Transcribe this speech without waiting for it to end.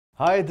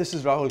Hi, this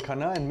is Rahul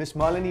Khanna and Miss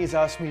Malini has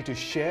asked me to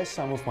share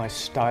some of my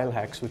style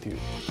hacks with you.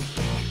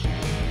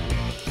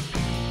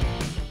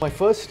 My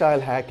first style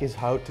hack is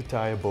how to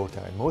tie a bow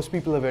tie. Most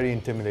people are very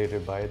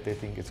intimidated by it. They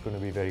think it's going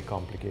to be very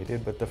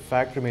complicated, but the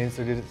fact remains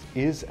that it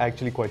is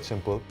actually quite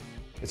simple.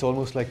 It's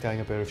almost like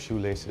tying a pair of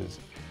shoelaces.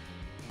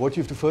 What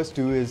you have to first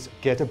do is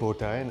get a bow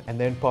tie and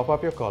then pop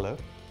up your collar,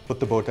 put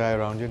the bow tie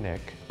around your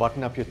neck,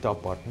 button up your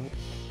top button,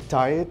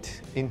 tie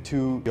it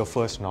into your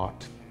first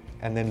knot,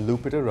 and then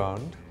loop it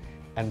around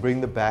and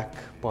bring the back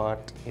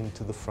part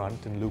into the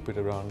front and loop it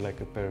around like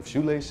a pair of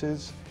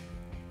shoelaces,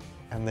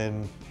 and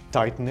then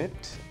tighten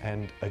it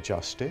and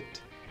adjust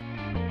it.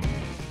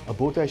 A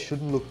bow tie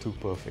shouldn't look too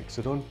perfect,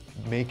 so don't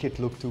make it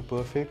look too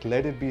perfect.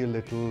 Let it be a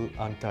little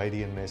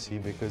untidy and messy,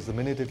 because the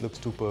minute it looks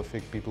too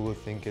perfect, people will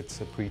think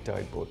it's a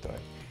pre-tied bow tie.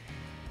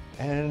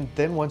 And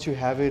then once you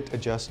have it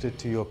adjusted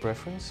to your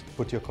preference,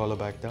 put your collar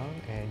back down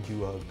and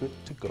you are good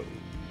to go.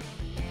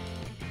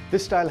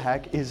 This style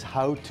hack is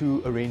how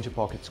to arrange a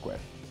pocket square.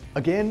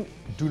 Again,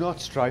 do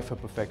not strive for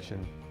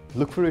perfection.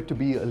 Look for it to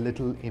be a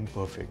little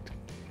imperfect.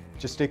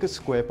 Just take a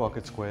square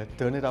pocket square,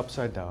 turn it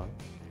upside down,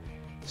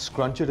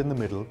 scrunch it in the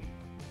middle,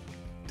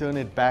 turn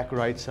it back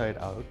right side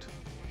out,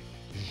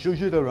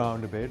 zhuzh it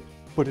around a bit,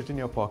 put it in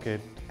your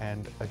pocket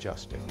and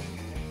adjust it.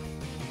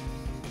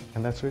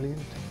 And that's really it.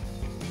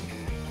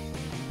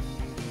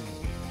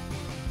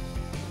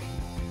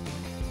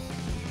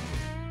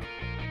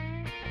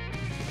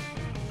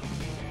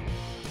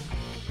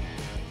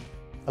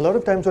 A lot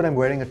of times when I'm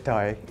wearing a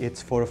tie,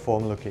 it's for a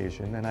formal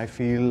occasion, and I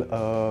feel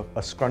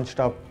a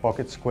scrunched up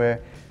pocket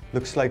square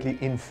looks slightly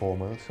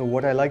informal. So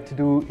what I like to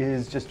do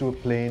is just do a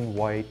plain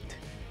white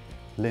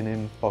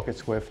linen pocket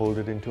square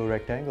folded into a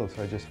rectangle.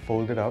 So I just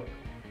fold it up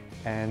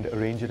and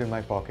arrange it in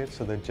my pocket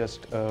so that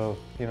just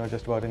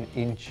about an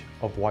inch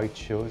of white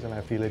shows, and I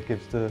feel it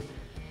gives the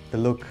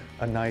look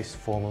a nice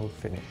formal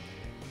finish.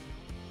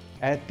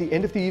 At the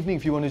end of the evening,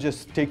 if you want to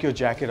just take your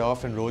jacket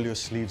off and roll your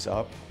sleeves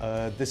up,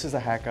 this is a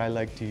hack I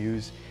like to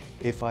use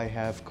if I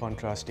have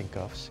contrasting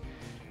cuffs.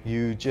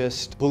 You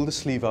just pull the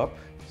sleeve up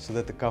so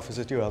that the cuff is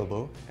at your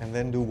elbow, and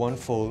then do one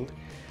fold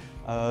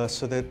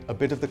so that a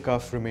bit of the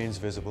cuff remains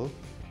visible,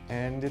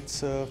 and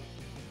it's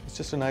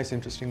just a nice,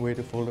 interesting way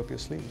to fold up your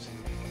sleeves.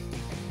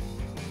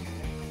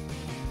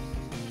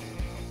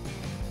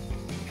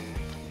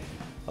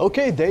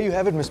 Okay, there you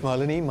have it, Miss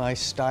Malini, my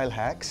style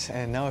hacks.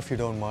 And now, if you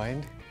don't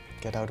mind,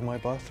 get out of my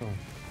bathroom.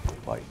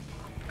 Bye.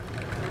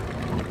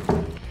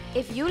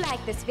 If you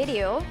like this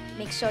video,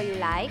 make sure you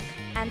like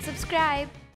and subscribe.